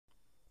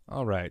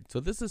Alright, so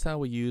this is how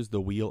we use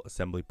the wheel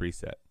assembly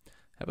preset.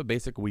 I have a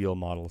basic wheel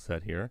model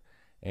set here,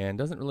 and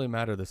doesn't really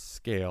matter the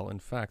scale. In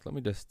fact, let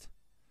me just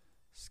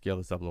scale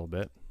this up a little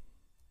bit,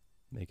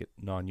 make it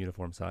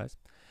non-uniform size.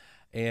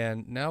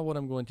 And now what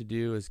I'm going to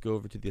do is go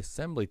over to the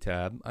assembly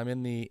tab. I'm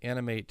in the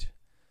animate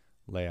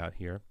layout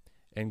here,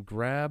 and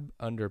grab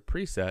under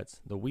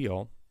presets the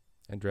wheel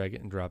and drag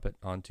it and drop it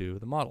onto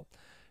the model.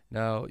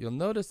 Now you'll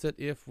notice that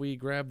if we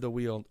grab the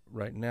wheel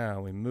right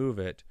now, we move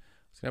it,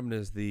 what's going to happen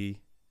is the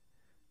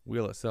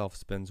wheel itself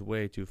spins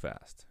way too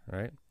fast,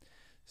 right?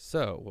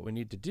 So what we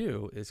need to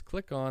do is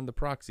click on the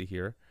proxy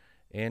here,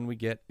 and we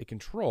get a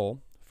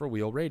control for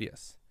wheel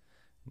radius.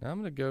 Now I'm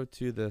going to go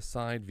to the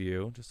side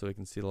view just so we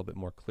can see a little bit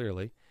more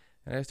clearly,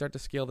 and I start to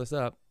scale this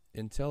up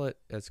until it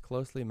as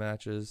closely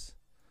matches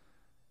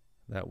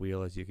that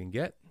wheel as you can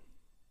get.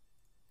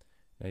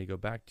 Now you go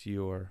back to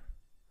your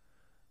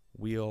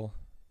wheel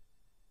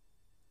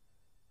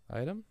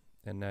item,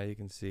 and now you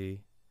can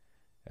see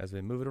as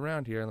we move it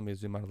around here, let me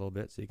zoom out a little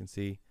bit so you can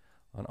see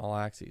on all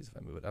axes. If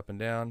I move it up and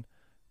down,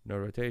 no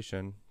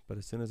rotation, but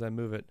as soon as I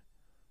move it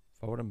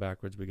forward and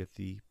backwards, we get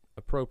the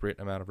appropriate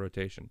amount of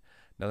rotation.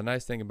 Now the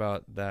nice thing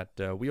about that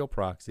wheel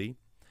proxy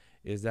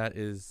is that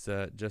is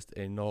just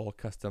a null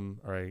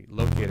custom, or a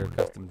locator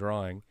custom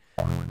drawing.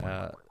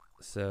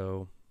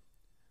 So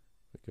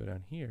we go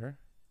down here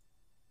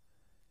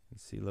and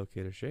see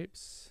locator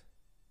shapes.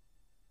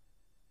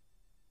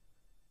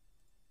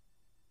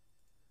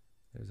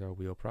 There's our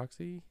wheel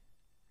proxy,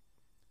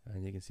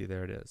 and you can see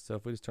there it is. So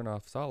if we just turn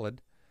off solid,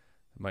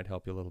 that might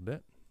help you a little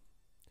bit.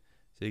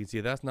 So you can see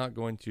that's not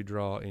going to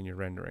draw in your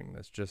rendering.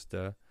 That's just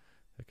a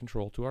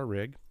control to our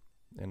rig,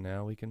 and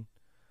now we can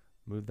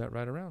move that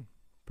right around.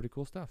 Pretty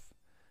cool stuff.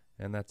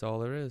 And that's all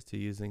there is to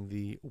using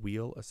the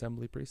wheel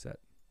assembly preset.